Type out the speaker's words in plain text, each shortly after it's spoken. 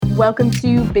Welcome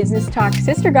to Business Talk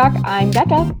Sister Gawk. I'm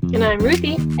Becca. And I'm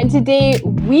Ruthie. And today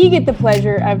we get the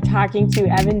pleasure of talking to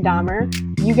Evan Dahmer.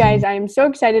 You guys, I am so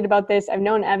excited about this. I've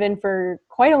known Evan for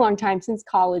quite a long time, since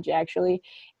college actually.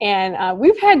 And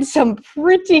we've had some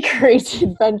pretty crazy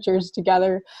adventures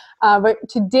together. But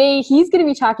today he's going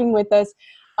to be talking with us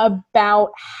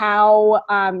about how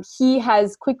he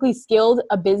has quickly scaled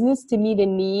a business to meet a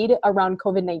need around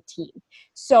COVID-19.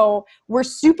 So we're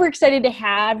super excited to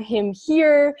have him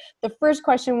here. The first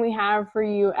question we have for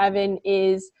you, Evan,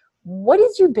 is what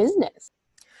is your business?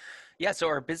 Yeah, so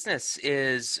our business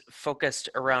is focused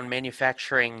around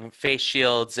manufacturing face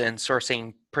shields and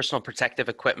sourcing personal protective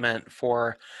equipment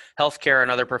for healthcare and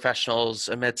other professionals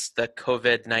amidst the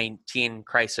COVID-19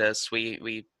 crisis.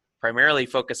 We primarily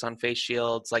focus on face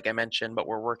shields, like I mentioned, but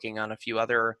we're working on a few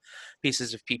other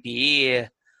pieces of PPE,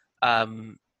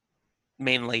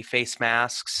 mainly face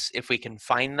masks, if we can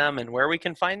find them and where we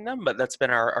can find them, but that's been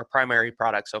our primary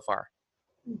product so far.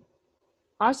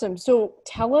 Awesome. So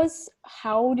tell us,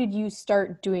 how did you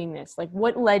start doing this? Like,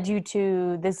 what led you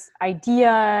to this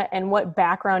idea, and what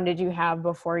background did you have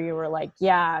before you were like,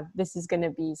 yeah, this is going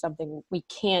to be something we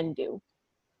can do?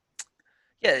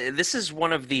 Yeah, this is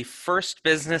one of the first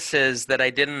businesses that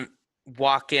I didn't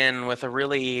walk in with a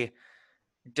really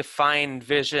defined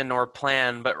vision or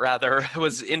plan, but rather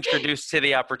was introduced to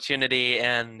the opportunity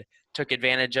and took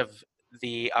advantage of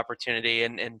the opportunity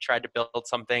and tried to build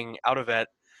something out of it.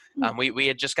 We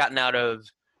had just gotten out of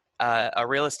a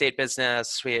real estate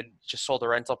business. We had just sold a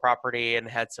rental property and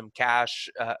had some cash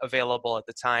available at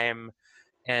the time.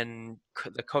 And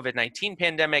the COVID-19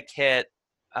 pandemic hit,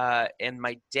 and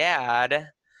my dad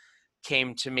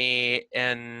came to me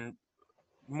and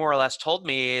more or less told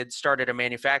me it started a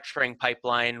manufacturing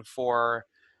pipeline for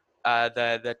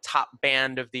the top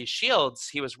band of these shields.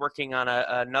 He was working on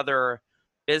another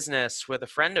business with a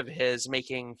friend of his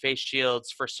making face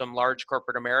shields for some large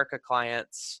corporate America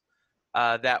clients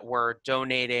that were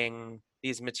donating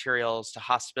these materials to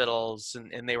hospitals,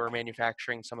 and they were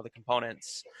manufacturing some of the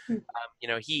components.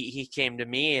 He came to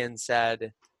me and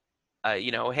said,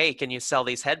 hey, can you sell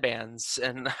these headbands?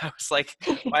 And I was like,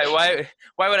 why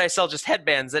would I sell just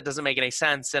headbands? That doesn't make any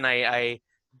sense. And I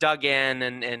dug in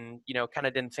and kind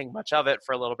of didn't think much of it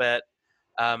for a little bit.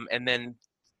 And then,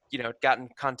 got in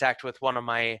contact with one of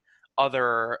my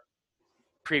other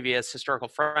previous historical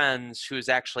friends who's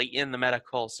actually in the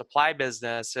medical supply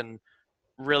business, and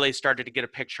really started to get a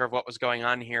picture of what was going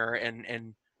on here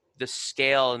and the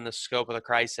scale and the scope of the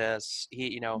crisis.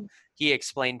 He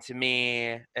explained to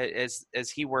me,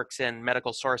 as he works in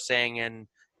medical sourcing and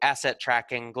asset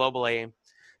tracking globally,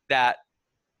 that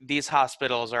these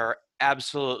hospitals are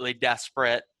absolutely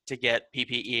desperate to get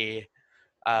PPE.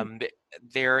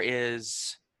 There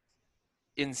is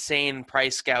insane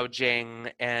price gouging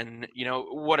and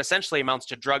what essentially amounts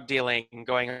to drug dealing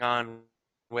going on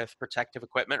with protective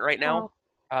equipment right now.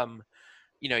 um,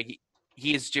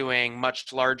 he's doing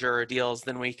much larger deals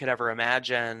than we could ever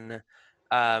imagine,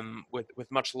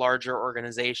 with much larger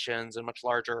organizations and much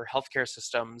larger healthcare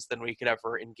systems than we could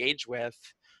ever engage with,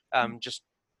 just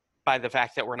by the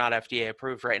fact that we're not FDA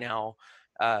approved right now.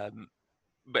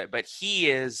 But he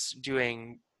is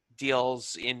doing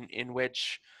deals in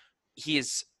which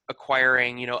he's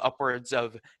acquiring, upwards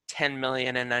of 10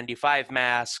 million N95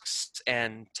 masks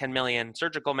and 10 million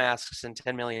surgical masks and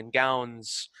 10 million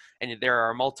gowns. And there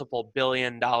are multiple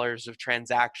 $billion of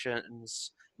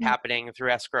transactions happening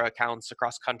through escrow accounts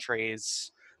across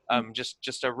countries.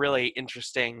 Just a really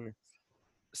interesting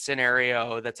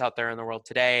scenario that's out there in the world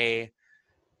today.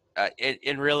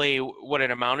 And really what it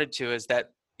amounted to is that,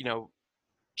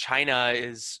 China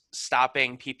is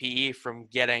stopping PPE from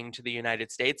getting to the United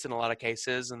States in a lot of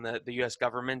cases, and the US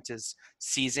government is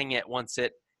seizing it once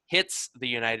it hits the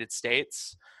United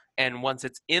States. And once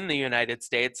it's in the United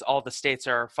States, all the states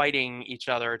are fighting each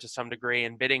other to some degree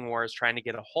in bidding wars trying to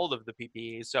get a hold of the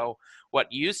PPE. So what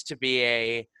used to be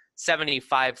a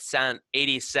 75-cent,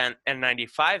 80-cent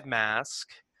N95 mask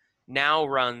now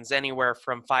runs anywhere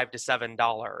from $5 to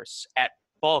 $7 at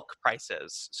bulk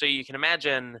prices. So you can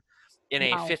imagine, in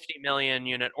a 50 million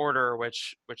unit order,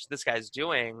 which this guy's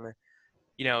doing,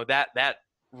 that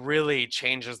really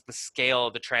changes the scale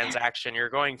of the transaction. You're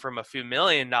going from a few $1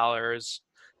 million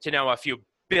to now a few $1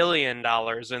 billion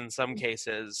in some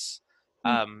cases.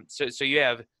 So you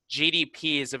have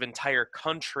GDPs of entire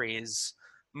countries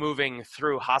moving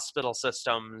through hospital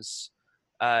systems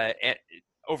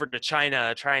over to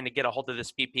China, trying to get a hold of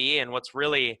this PPE. And what's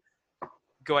really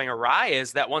going awry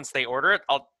is that once they order it,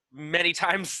 many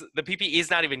times the PPE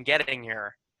is not even getting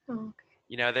here.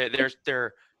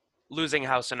 They're losing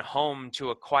house and home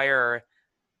to acquire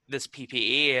this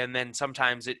PPE, and then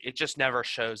sometimes it just never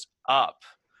shows up,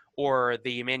 or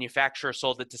the manufacturer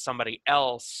sold it to somebody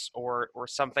else, or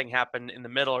something happened in the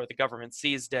middle, or the government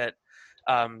seized it.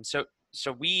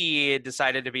 So we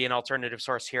decided to be an alternative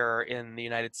source here in the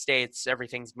United States.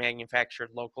 Everything's manufactured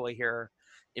locally here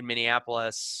in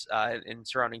Minneapolis, in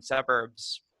surrounding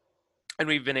suburbs. And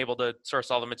we've been able to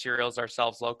source all the materials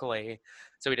ourselves locally.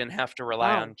 So we didn't have to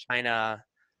rely Wow. on China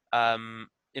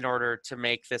in order to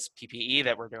make this PPE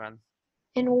that we're doing.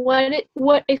 And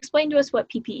what explain to us what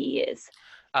PPE is?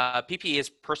 PPE is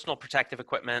personal protective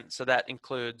equipment. So that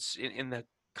includes, in the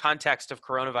context of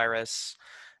coronavirus,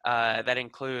 that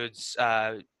includes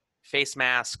face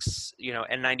masks,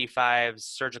 N95s,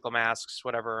 surgical masks,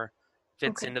 whatever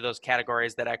fits into those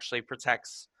categories, that actually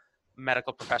protects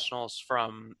medical professionals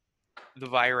from the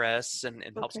virus and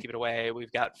helps keep it away.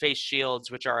 We've got face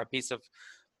shields, which are a piece of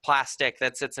plastic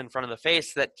that sits in front of the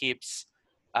face that keeps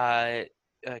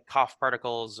cough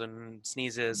particles and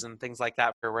sneezes and things like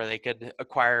that, where they could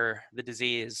acquire the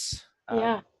disease.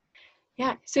 Yeah.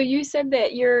 So you said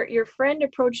that your friend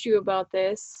approached you about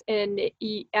this and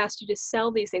he asked you to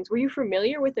sell these things. Were you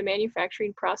familiar with the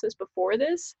manufacturing process before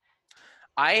this?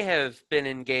 I have been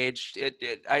engaged.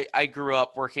 I grew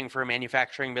up working for a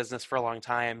manufacturing business for a long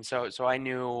time, so I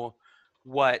knew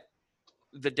what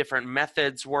the different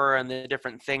methods were and the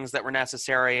different things that were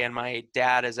necessary. And my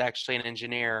dad is actually an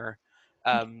engineer,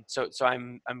 so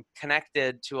I'm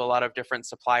connected to a lot of different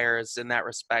suppliers in that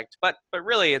respect. But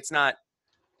really, it's not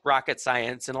rocket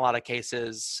science in a lot of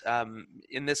cases.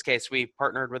 In this case, we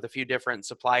partnered with a few different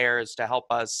suppliers to help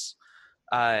us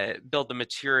build the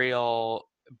material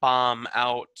bomb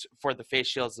out for the face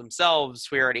shields themselves.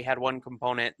 We already had one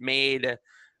component made.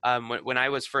 When I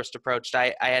was first approached,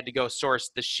 I had to go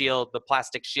source the shield, the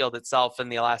plastic shield itself, and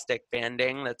the elastic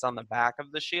banding that's on the back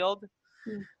of the shield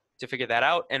to figure that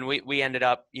out. And we ended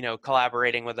up,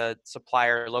 collaborating with a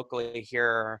supplier locally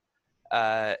here,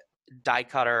 Die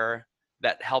Cutter,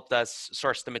 that helped us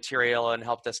source the material and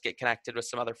helped us get connected with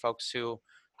some other folks who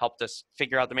helped us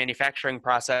figure out the manufacturing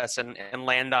process and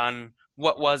land on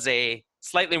what was a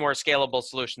slightly more scalable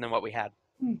solution than what we had.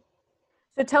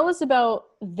 So tell us about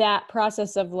that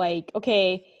process of like,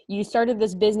 okay, you started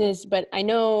this business, but I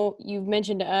know you've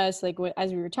mentioned to us, like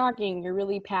as we were talking, you're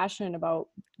really passionate about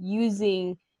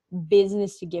using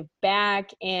business to give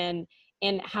back. And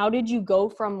how did you go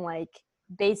from like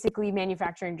basically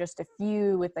manufacturing just a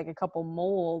few with like a couple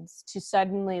molds to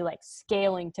suddenly like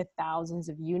scaling to thousands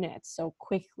of units so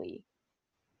quickly?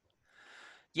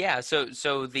 Yeah, so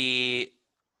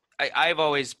I've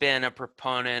always been a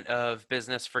proponent of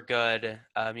business for good.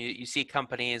 You see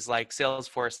companies like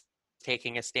Salesforce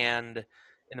taking a stand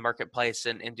in the marketplace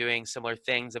and doing similar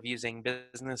things, of using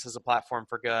business as a platform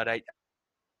for good. I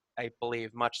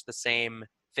believe much the same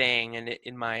thing. And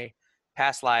in my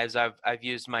past lives, I've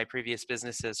used my previous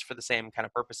businesses for the same kind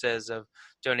of purposes of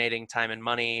donating time and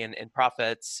money and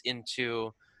profits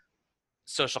into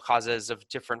social causes of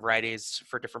different varieties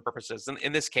for different purposes.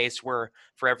 In this case, for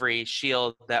every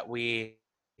shield that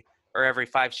or every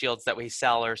 5 shields that we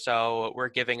sell or so, we're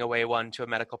giving away one to a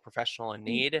medical professional in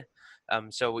need.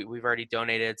 So we've already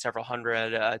donated several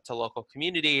hundred to local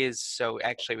communities. So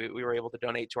actually, we were able to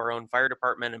donate to our own fire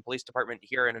department and police department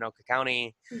here in Anoka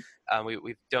County.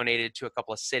 We've donated to a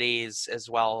couple of cities as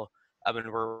well,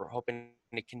 and we're hoping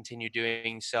to continue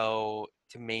doing so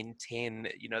to maintain,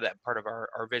 that part of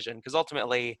our vision, because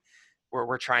ultimately,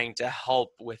 we're trying to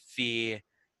help with the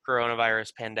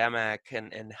coronavirus pandemic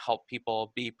and help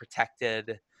people be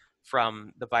protected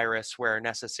from the virus where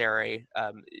necessary.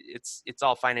 It's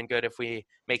all fine and good if we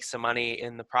make some money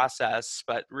in the process,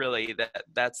 but really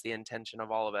that's the intention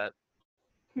of all of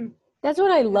it. That's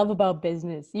what I love about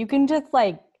business. You can just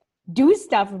like do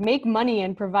stuff, make money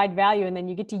and provide value, and then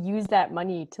you get to use that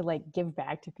money to like give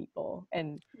back to people.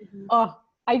 And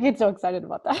I get so excited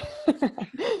about that.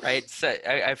 Right. So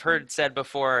I've heard said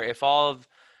before, if all of,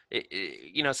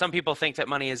 some people think that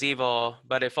money is evil,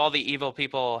 but if all the evil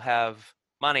people have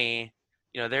money,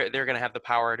 they're going to have the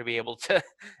power to be able to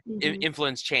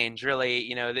influence change.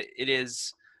 Really, it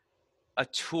is a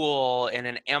tool and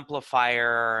an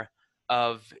amplifier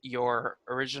of your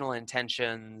original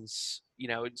intentions.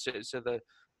 So the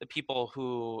people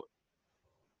who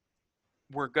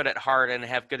were good at heart and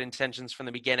have good intentions from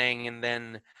the beginning, and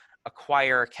then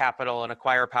acquire capital and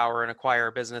acquire power and acquire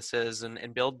businesses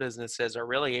and build businesses, are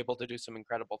really able to do some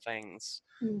incredible things.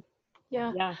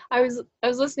 Yeah. Yeah. I was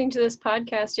listening to this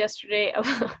podcast yesterday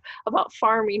about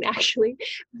farming actually,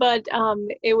 but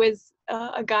it was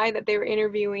a guy that they were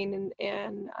interviewing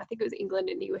and I think it was England,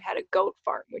 and he had a goat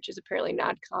farm, which is apparently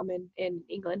not common in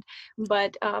England.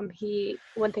 But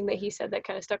one thing that he said that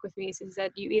kind of stuck with me is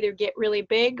that you either get really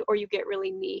big or you get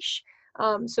really niche.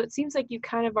 So it seems like you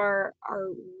kind of are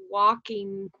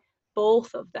walking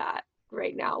both of that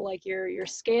right now. Like you're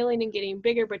scaling and getting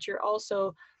bigger, but you're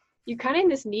kind of in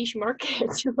this niche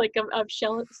market like of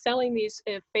selling these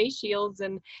face shields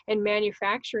and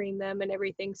manufacturing them and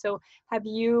everything. So have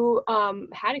you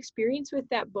had experience with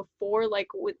that before? Like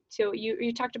so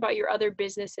you talked about your other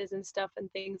businesses and stuff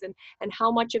and things, and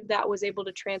how much of that was able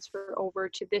to transfer over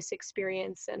to this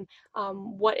experience, and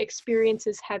what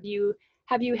experiences have you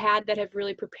had that have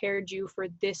really prepared you for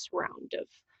this round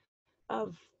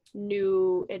of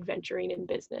new adventuring in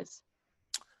business?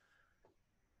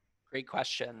 Great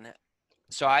question.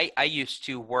 So I used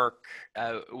to work,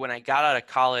 when I got out of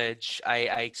college,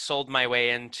 I sold my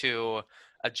way into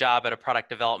a job at a product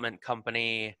development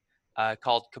company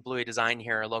called Kablooey Design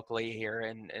here locally here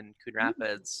in Coon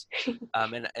Rapids.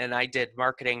 And I did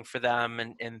marketing for them.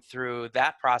 And through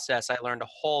that process, I learned a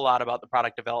whole lot about the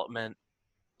product development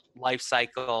life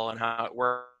cycle and how it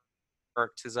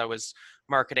worked as I was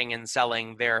marketing and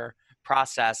selling their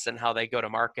process and how they go to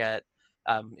market.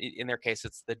 In their case,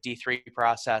 it's the D3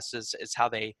 process is how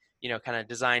they, kind of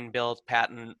design, build,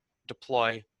 patent,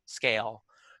 deploy, scale.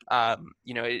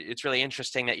 It's really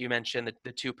interesting that you mentioned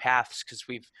the two paths, because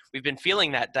we've been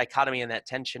feeling that dichotomy and that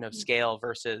tension of scales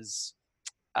versus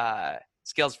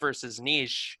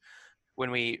niche.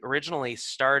 When we originally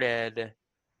started,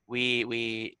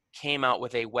 we came out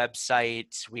with a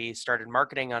website. We started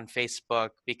marketing on Facebook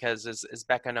because, as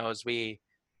Becca knows,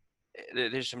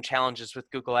 there's some challenges with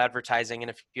Google advertising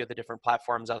and a few of the different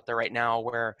platforms out there right now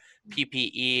where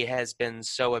PPE has been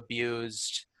so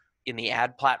abused in the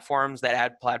ad platforms that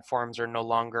ad platforms are no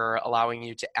longer allowing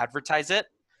you to advertise it.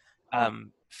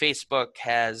 Facebook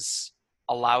has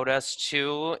allowed us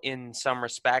to, in some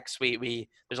respects.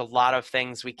 There's a lot of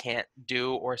things we can't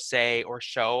do or say or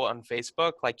show on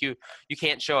Facebook. Like you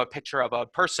can't show a picture of a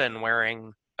person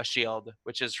wearing a shield,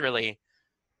 which is really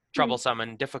troublesome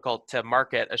and difficult to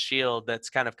market a shield that's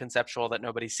kind of conceptual that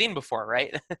nobody's seen before,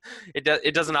 right?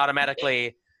 It doesn't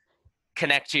automatically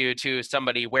connect you to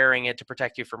somebody wearing it to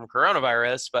protect you from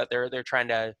coronavirus, but they're trying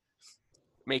to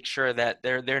make sure that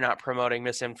they're not promoting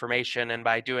misinformation, and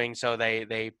by doing so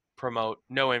they promote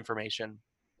no information.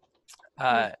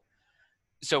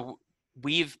 So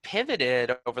we've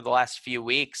pivoted over the last few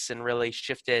weeks and really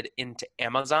shifted into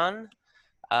Amazon.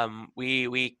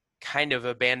 We kind of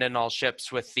abandoned all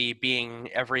ships with the being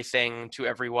everything to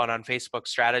everyone on Facebook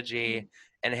strategy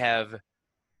and have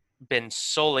been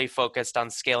solely focused on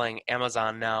scaling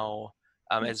Amazon now.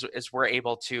 As we're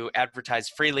able to advertise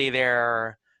freely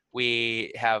there,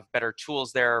 we have better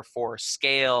tools there for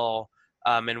scale,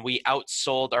 and we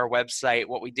outsold our website.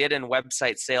 What we did in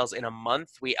website sales in a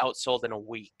month, we outsold in a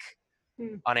week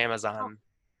on Amazon.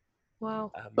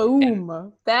 Wow.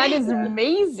 Boom. That is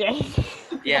amazing.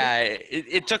 Yeah,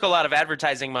 it took a lot of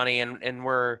advertising money, and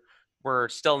we're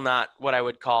still not what I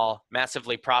would call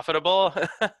massively profitable,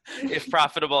 if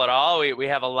profitable at all. We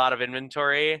have a lot of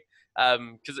inventory,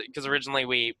 because originally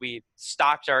we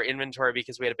stocked our inventory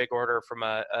because we had a big order from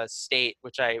a state,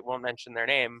 which I won't mention their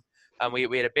name.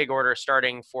 We had a big order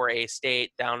starting for a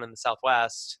state down in the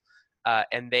Southwest,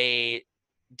 and they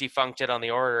defuncted on the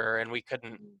order, and we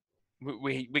couldn't.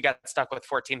 We got stuck with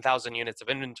 14,000 units of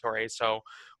inventory. So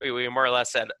we more or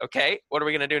less said, okay, what are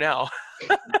we going to do now?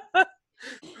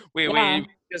 We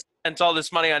just spent all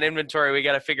this money on inventory. We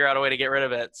got to figure out a way to get rid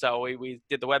of it. So we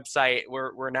did the website.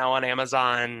 We're now on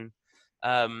Amazon,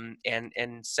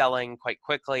 and selling quite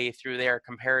quickly through there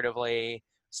comparatively.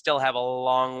 Still have a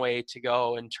long way to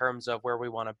go in terms of where we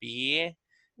want to be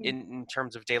in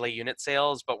terms of daily unit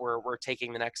sales, but we're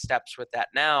taking the next steps with that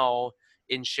now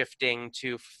in shifting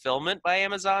to fulfillment by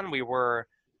Amazon. We were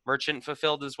merchant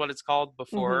fulfilled is what it's called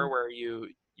before, where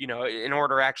an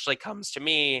order actually comes to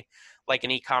me like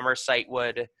an e-commerce site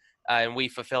would, and we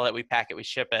fulfill it, we pack it, we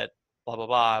ship it, blah, blah,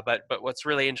 blah. But what's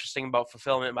really interesting about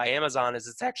fulfillment by Amazon is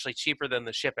it's actually cheaper than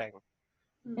the shipping,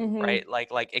 right?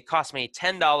 Like it cost me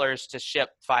 $10 to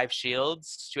ship 5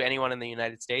 shields to anyone in the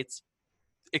United States.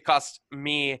 It cost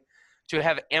me to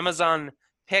have Amazon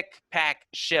pick, pack,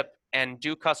 ship, and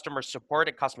do customer support.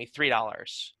 It cost me $3.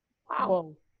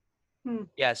 Wow.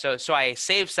 Yeah, so I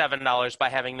saved $7 by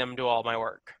having them do all my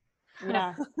work.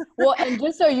 Yeah. Well, and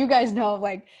just so you guys know,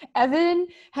 like Evan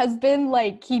has been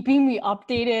like keeping me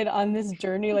updated on this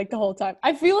journey like the whole time.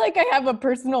 I feel like I have a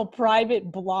personal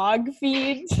private blog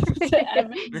feed to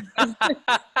Evan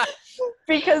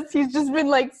because he's just been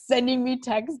like sending me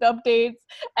text updates,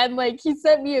 and like he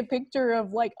sent me a picture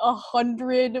of like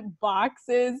 100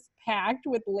 boxes packed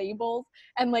with labels,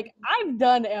 and like I've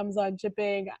done Amazon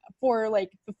shipping for like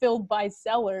fulfilled by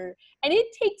seller, and it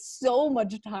takes so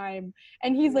much time.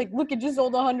 And he's like, look, it just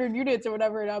sold 100 units or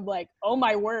whatever. And I'm like, oh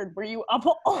my word, were you up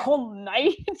all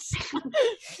night?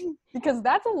 Because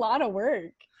that's a lot of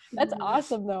work. That's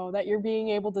awesome though, that you're being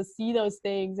able to see those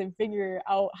things and figure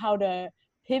out how to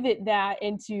pivot that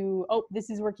into, oh,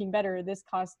 this is working better, this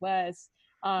costs less.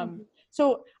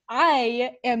 So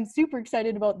I am super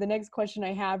excited about the next question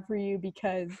I have for you,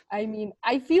 because I mean,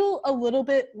 I feel a little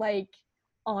bit like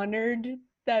honored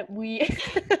that we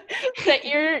that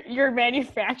you're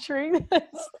manufacturing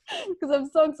this, because I'm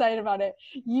so excited about it.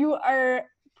 You are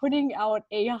putting out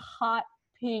a hot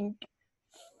pink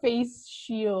face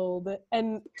shield,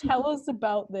 and tell us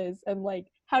about this, and like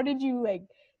how did you like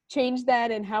change that,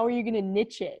 and how are you going to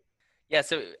niche it? Yeah,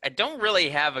 so I don't really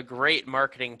have a great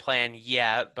marketing plan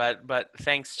yet, but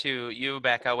thanks to you,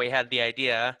 Becca, we had the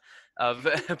idea of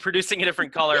producing a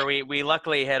different color. We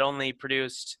luckily had only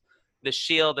produced the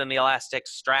shield and the elastic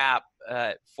strap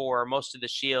for most of the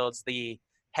shields. The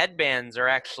headbands are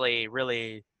actually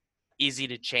really easy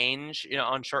to change,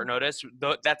 on short notice.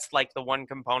 That's like the one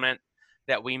component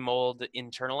that we mold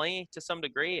internally to some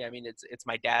degree. I mean, it's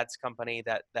my dad's company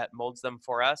that molds them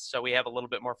for us, so we have a little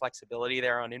bit more flexibility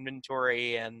there on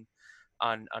inventory and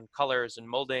on colors and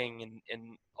molding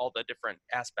and all the different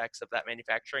aspects of that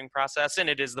manufacturing process. And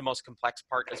it is the most complex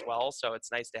part as well, so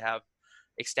it's nice to have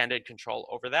extended control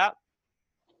over that.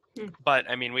 But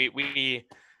I mean, we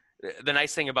the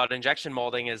nice thing about injection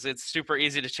molding is it's super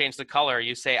easy to change the color.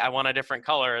 You say, I want a different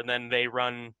color, and then they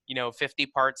run 50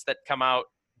 parts that come out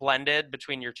blended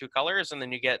between your two colors, and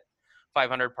then you get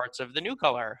 500 parts of the new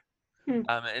color.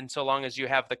 And so long as you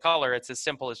have the color, it's as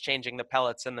simple as changing the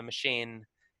pellets in the machine,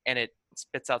 and it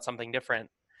spits out something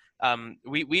different.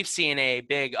 We've seen a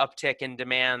big uptick in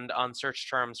demand on search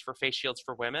terms for face shields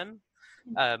for women.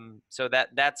 So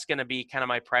that's going to be kind of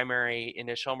my primary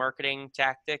initial marketing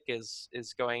tactic is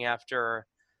going after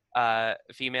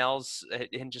females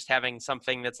and just having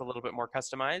something that's a little bit more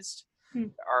customized.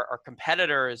 Our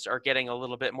competitors are getting a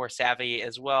little bit more savvy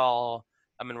as well.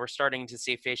 I mean, we're starting to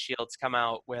see face shields come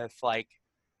out with like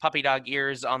puppy dog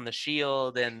ears on the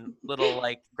shield and little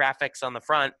like graphics on the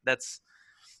front. That's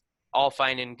all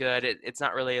fine and good. It's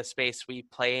not really a space we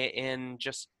play in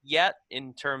just yet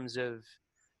in terms of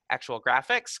actual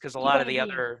graphics, because a lot of the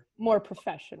other more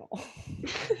professional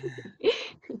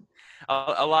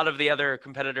a lot of the other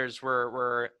competitors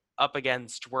we're up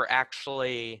against were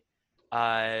actually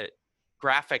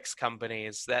graphics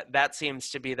companies. That seems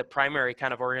to be the primary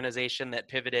kind of organization that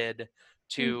pivoted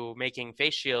to making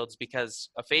face shields, because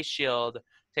a face shield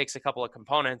takes a couple of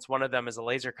components. One of them is a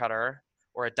laser cutter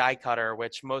or a die cutter,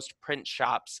 which most print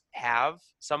shops have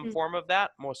some form of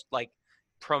that. Most like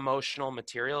promotional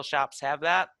material shops have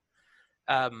that.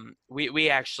 We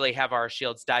actually have our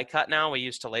shields die cut now. We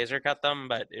used to laser cut them,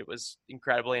 but it was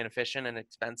incredibly inefficient and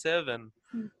expensive. And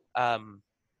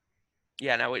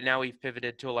yeah, now we've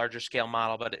pivoted to a larger scale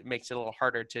model, but it makes it a little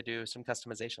harder to do some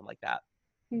customization like that.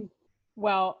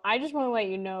 Well, I just want to let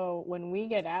you know, when we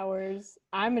get ours,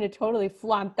 I'm going to totally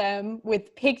flaunt them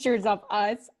with pictures of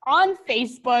us on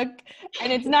Facebook,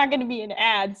 and it's not going to be an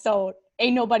ad, so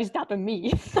ain't nobody stopping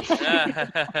me.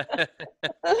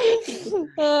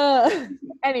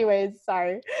 Anyways,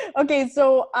 sorry. Okay,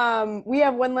 so we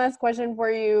have one last question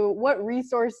for you. What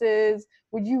resources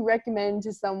would you recommend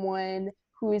to someone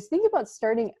who is thinking about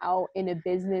starting out in a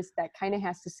business that kind of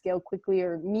has to scale quickly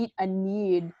or meet a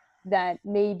need that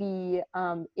may be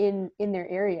in their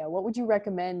area? What would you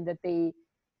recommend that they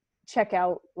check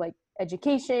out, like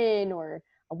education or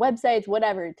websites,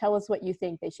 whatever? Tell us what you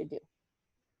think they should do.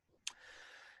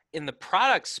 In the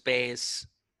product space,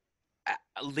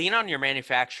 lean on your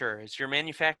manufacturers. Your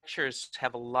manufacturers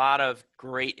have a lot of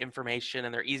great information,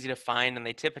 and they're easy to find, and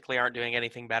they typically aren't doing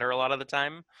anything better a lot of the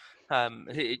time.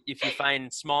 If you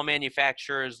find small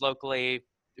manufacturers locally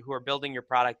who are building your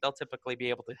product, they'll typically be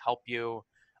able to help you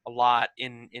a lot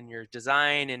in your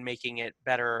design and making it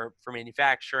better for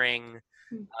manufacturing.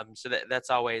 So that's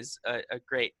always a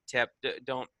great tip.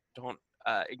 Don't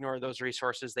ignore those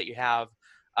resources that you have.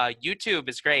 YouTube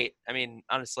is great. I mean,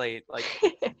 honestly, like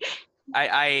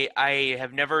I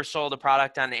have never sold a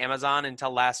product on Amazon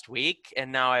until last week,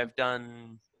 and now I've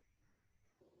done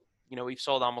we've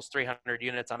sold almost 300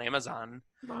 units on Amazon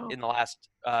Wow. in the last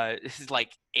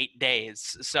like 8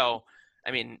 days. So,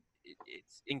 I mean,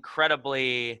 it's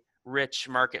incredibly rich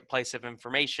marketplace of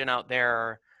information out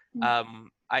there.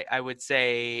 I would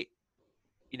say,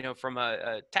 from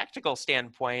a tactical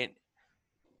standpoint,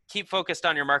 keep focused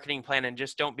on your marketing plan and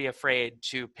just don't be afraid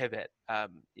to pivot.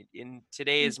 In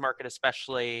today's market,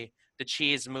 especially, the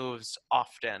cheese moves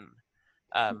often,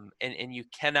 and you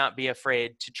cannot be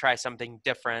afraid to try something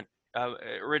different.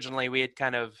 Originally, we had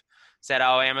kind of said,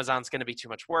 "Oh, Amazon's going to be too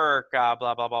much work," blah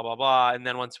blah blah blah blah, and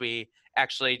then once we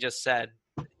actually just said,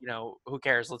 who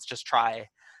cares? Let's just try.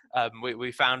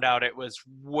 We found out it was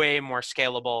way more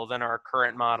scalable than our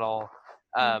current model,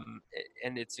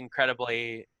 and it's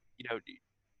incredibly,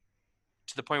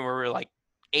 to the point where we're like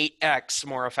 8x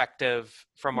more effective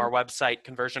from our website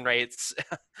conversion rates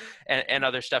and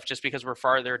other stuff, just because we're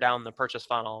farther down the purchase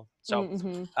funnel.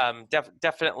 So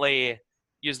definitely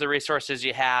use the resources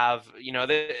you have.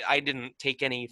 I didn't take any